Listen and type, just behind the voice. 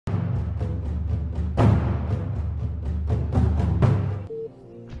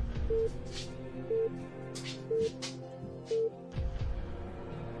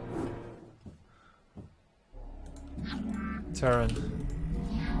Terran.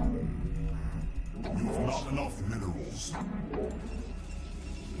 You've not enough minerals.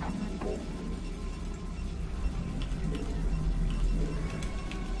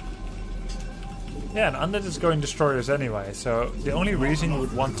 Yeah, and Undead is going destroyers anyway, so the only reason you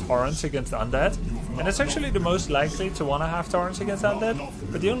would want Torrents against Undead, and it's actually the most likely to want to have Torrents against Undead,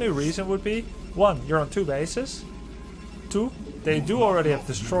 but the only reason would be, 1, you're on 2 bases, 2, they do already have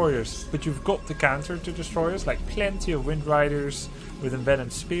destroyers, but you've got the counter to destroyers, like plenty of Wind Riders with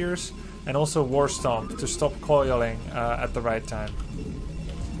embedded spears, and also War Stomp to stop coiling at the right time.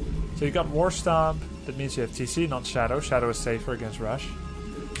 So you got War Stomp, that means you have TC, not Shadow. Shadow is safer against Rush.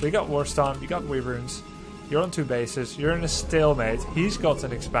 So you got War Stomp, you got Wyverns, you're on 2 bases, you're in a stalemate. He's got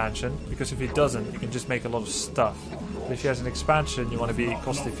an expansion, because if he doesn't, you can just make a lot of stuff. But if he has an expansion, you want to be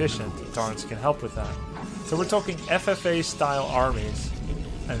cost efficient. Torrents can help with that. So we're talking FFA style armies,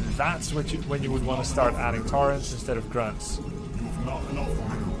 and that's what when you would want to start adding Torrents instead of Grunts.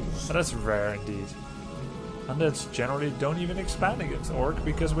 But that's rare indeed. Undeads generally don't even expand against Orc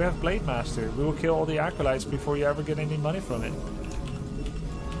because we have Blade Master. We will kill all the Acolytes before you ever get any money from it.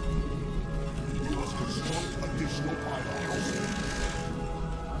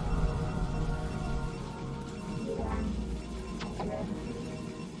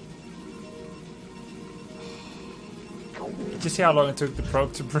 Did you see how long it took the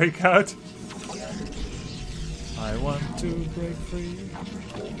probe to break out? I want to break free.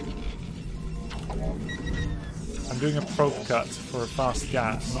 I'm doing a probe cut for fast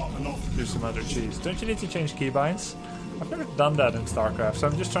gas. Do some other cheese. Don't you need to change keybinds? I've never done that in Starcraft, so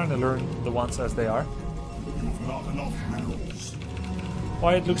I'm just trying to learn the ones as they are.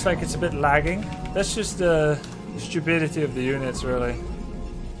 Why it looks like it's a bit lagging? That's just the stupidity of the units, really.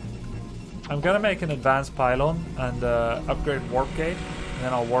 I'm gonna make an advanced pylon and upgrade Warp Gate, and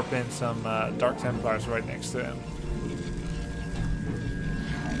then I'll warp in some Dark Templars right next to him.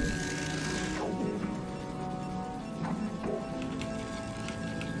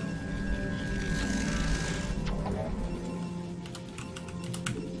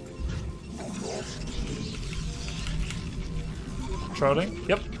 Trolling?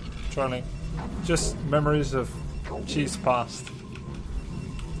 Yep, trolling. Just memories of cheese past.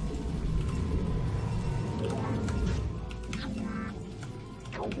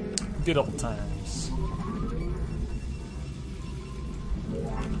 Good old times.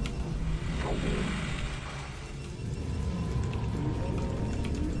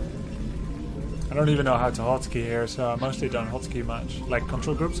 I don't even know how to hotkey here, so I mostly don't hotkey much. Like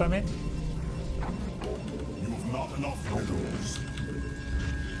control groups, I mean. You've not enough minerals.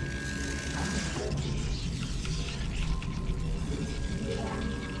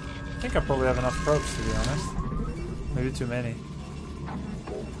 I think I probably have enough probes, to be honest. Maybe too many.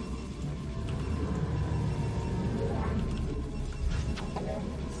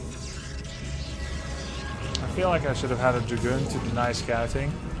 I feel like I should have had a Dragoon to deny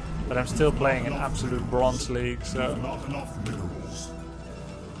scouting, but I'm still playing an absolute bronze league, so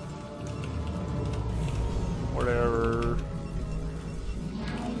whatever.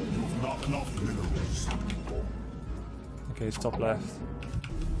 Okay, it's top left.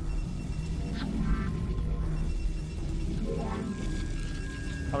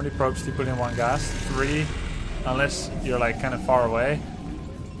 How many probes do you put in one gas? 3, unless you're like kind of far away.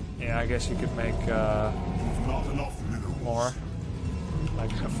 Yeah, I guess you could make more,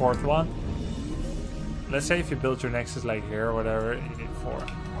 like a 4th one. Let's say if you build your Nexus like here or whatever, you need 4. I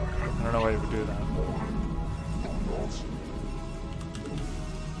don't know why you would do that.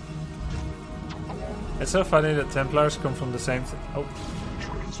 It's so funny that Templars come from the same thing. Oh.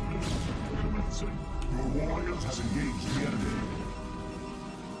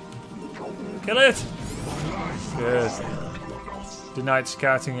 Kill it! Good. Denied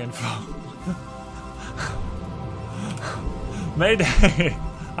scouting info. Mayday!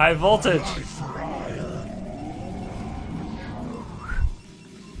 High voltage!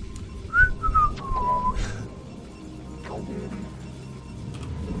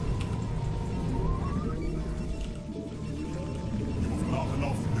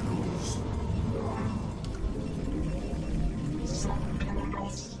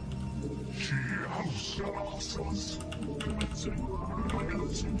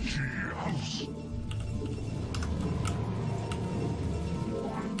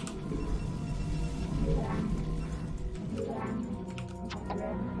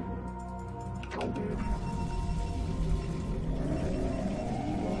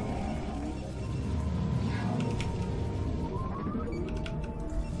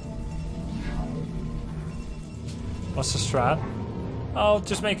 What's the strat? Oh,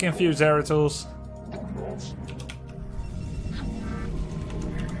 just making a few Zeratools.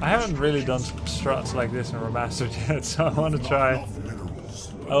 I haven't really done struts like this in Remastered yet, so I want to try.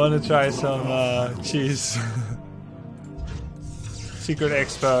 I want to try some cheese. Secret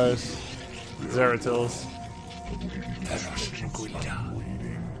Expos, Zeratils.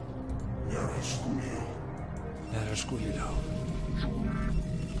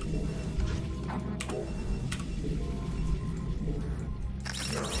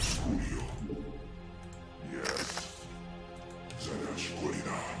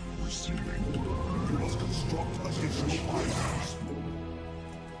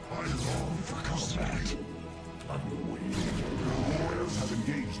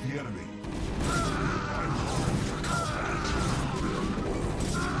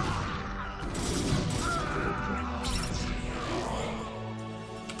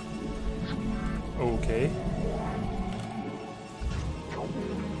 Okay.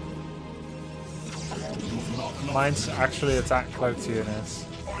 Mine's actually attack cloaked units.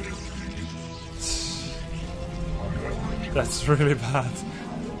 That's really bad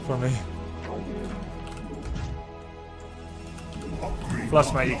for me.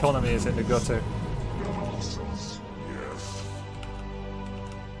 Plus my economy is in the gutter.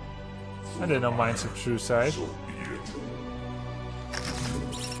 I didn't know mine's a true side.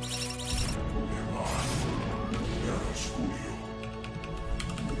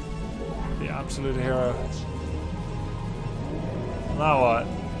 The absolute hero. Now what?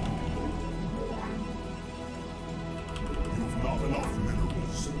 You've not enough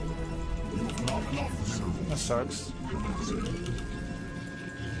minerals. You've not enough minerals. That sucks.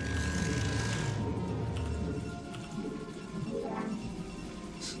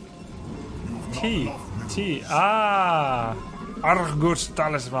 T. Ah! Argus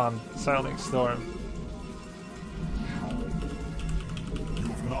Talisman. Sailing Storm.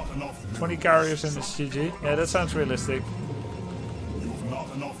 20 carriers in this GG. Yeah, that sounds realistic. You've not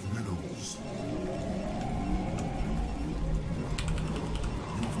enough minerals.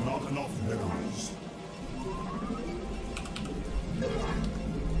 You've not enough minerals.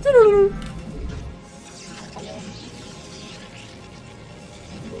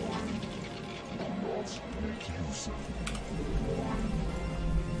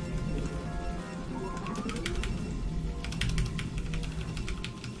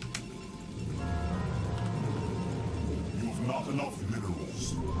 You've not enough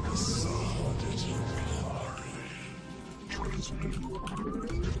minerals.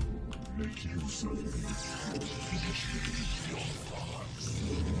 Make use of me.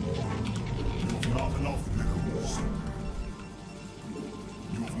 You've not enough minerals.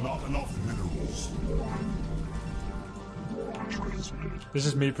 You've not enough minerals. This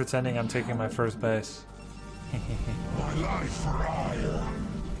is me pretending I'm taking my first base. My life for hire.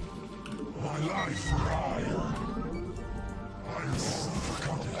 My life for hire. I long for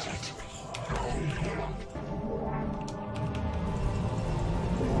combat.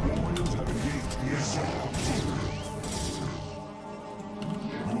 Your warriors have engaged the assault.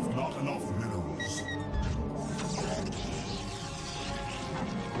 You've not enough minerals.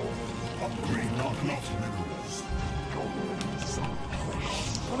 Upgrade not enough minerals.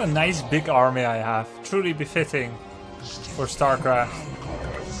 What a nice big army I have. Truly befitting for Starcraft.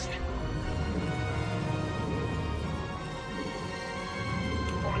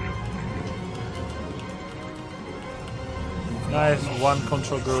 Nice, one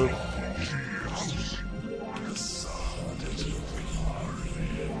control group.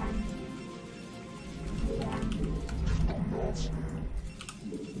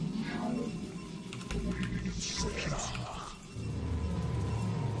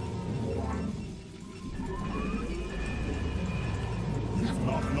 You've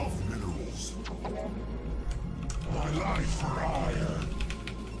not enough minerals. My life for hire.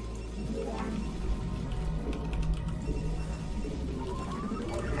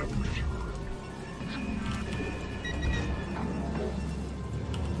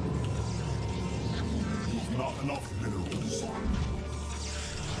 You've not enough minerals.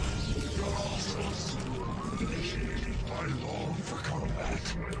 I long for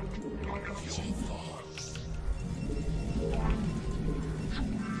combat. Your thoughts.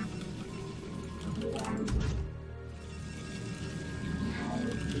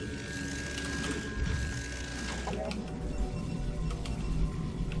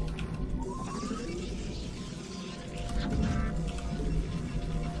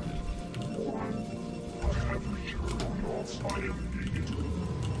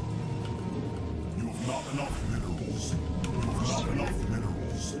 You've not enough minerals. You've not enough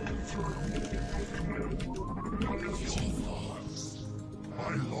minerals. Your thoughts. I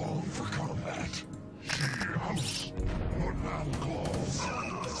long for combat. She house. Your land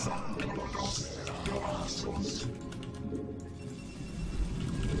claws.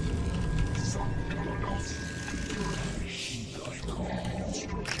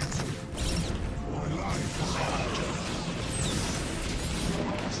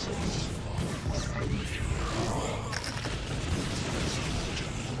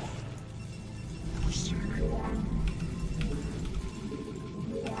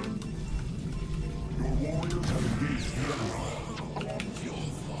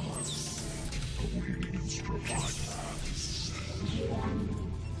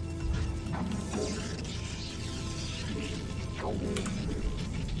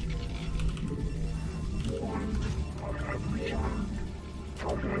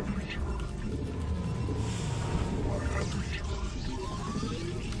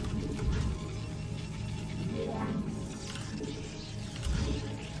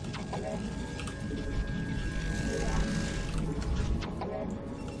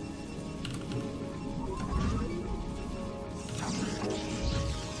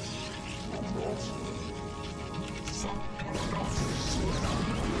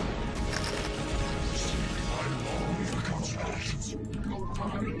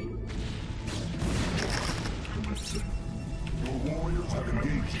 Your warriors have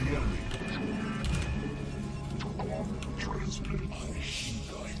engaged the enemy. Transmit my heed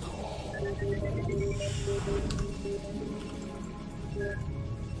I call.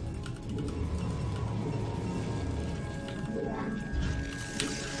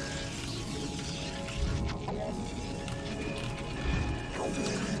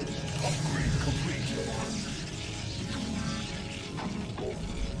 Upgrade complete.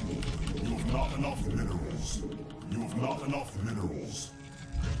 You have not enough minerals. You have not enough minerals.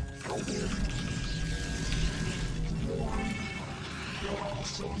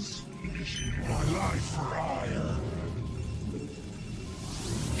 My life for hire.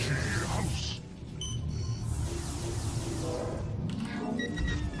 House.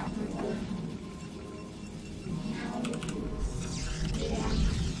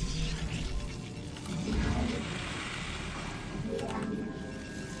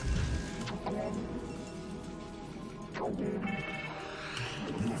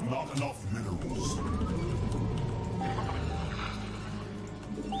 You have not enough minerals.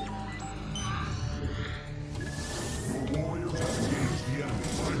 Your warriors have engaged the enemy.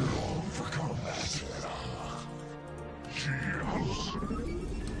 I long for combat. House.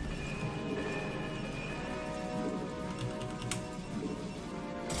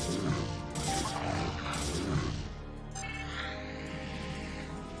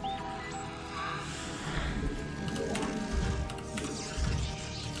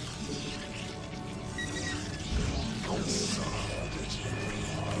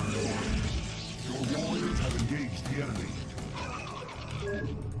 Your warriors have engaged the enemy.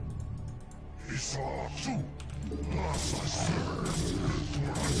 He saw too. Must I serve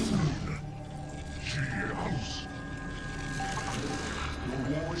for Adun? House. Your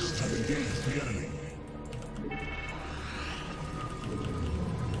warriors have engaged the enemy.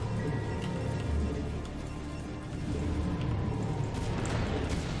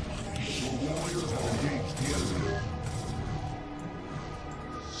 Your warriors have engaged the enemy.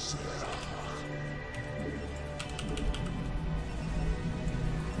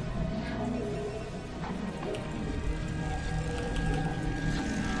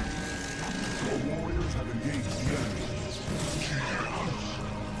 Your warriors have engaged the enemy.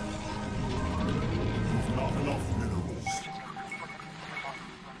 You've not enough minerals.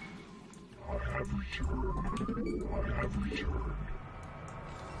 I have returned. I have returned.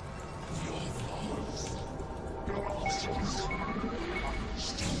 Your thoughts. Your answers.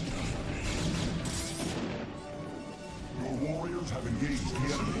 Your warriors have engaged the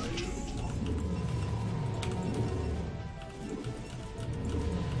enemy.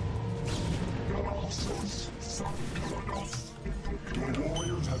 Your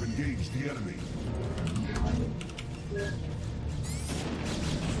warriors have engaged the enemy.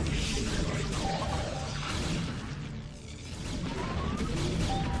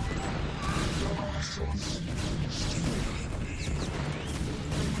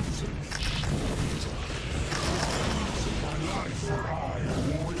 My life for hire. Your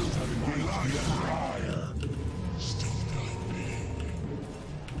warriors have engaged the enemy.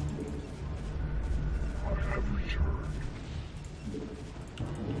 I have returned.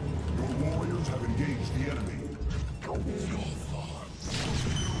 Your warriors have engaged the enemy. Your thoughts.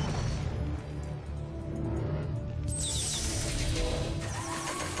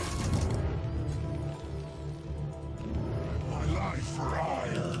 My life for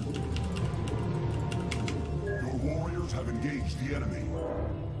hire. Your warriors have engaged the enemy.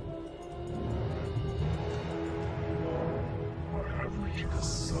 I have returned.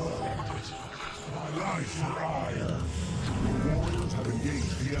 My life for hire. Your warriors have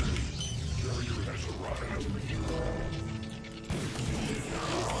engaged the enemy. Carrier has arrived.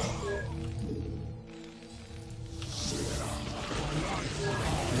 My life for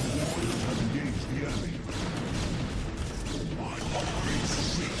hire. Your warriors have engaged the enemy. My upgrade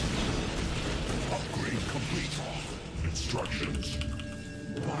complete. Upgrade complete. Instructions.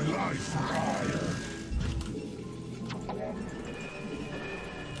 My life for hire.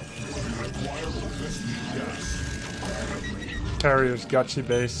 We require professional gas. Carrier's Gachi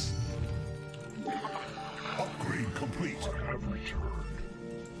base. Upgrade complete. I have returned.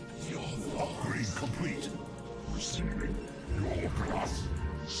 Upgrade complete. Receiving your class.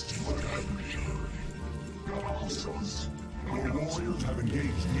 Still your warriors have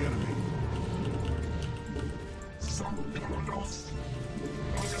engaged the enemy. Some Protoss.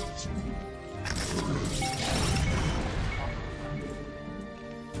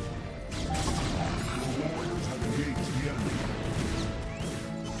 Your warriors have engaged the enemy.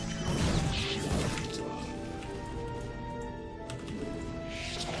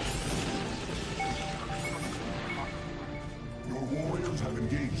 Your warriors have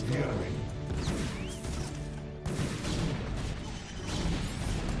engaged the enemy.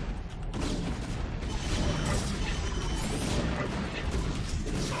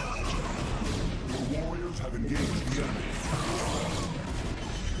 Your warriors have engaged the enemy.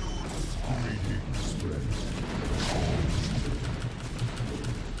 Greetings, friend.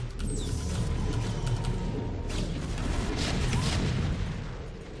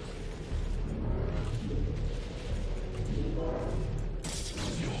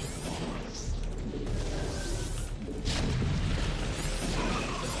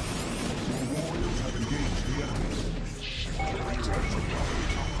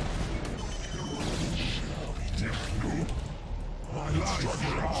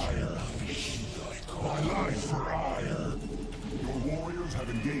 My life for ire. Your warriors have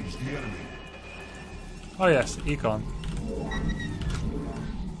engaged the enemy. Oh yes, Econ.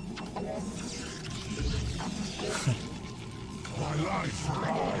 My life for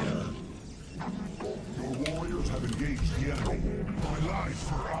ire. Your warriors have engaged the enemy. My life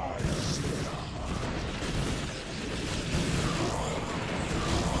for ire.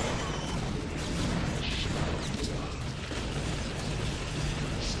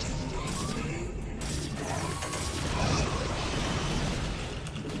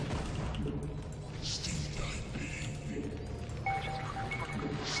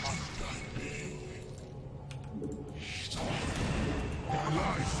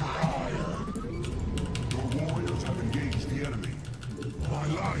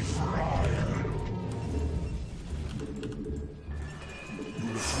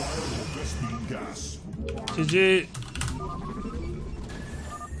 GG.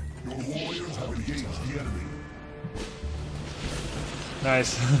 Your warriors have engaged the enemy.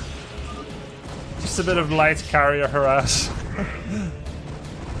 Nice. Just a bit of light carrier harass.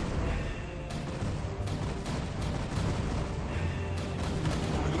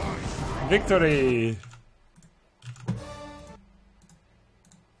 Victory!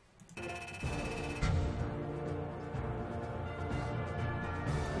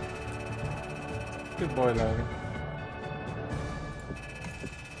 Good boy, Logan.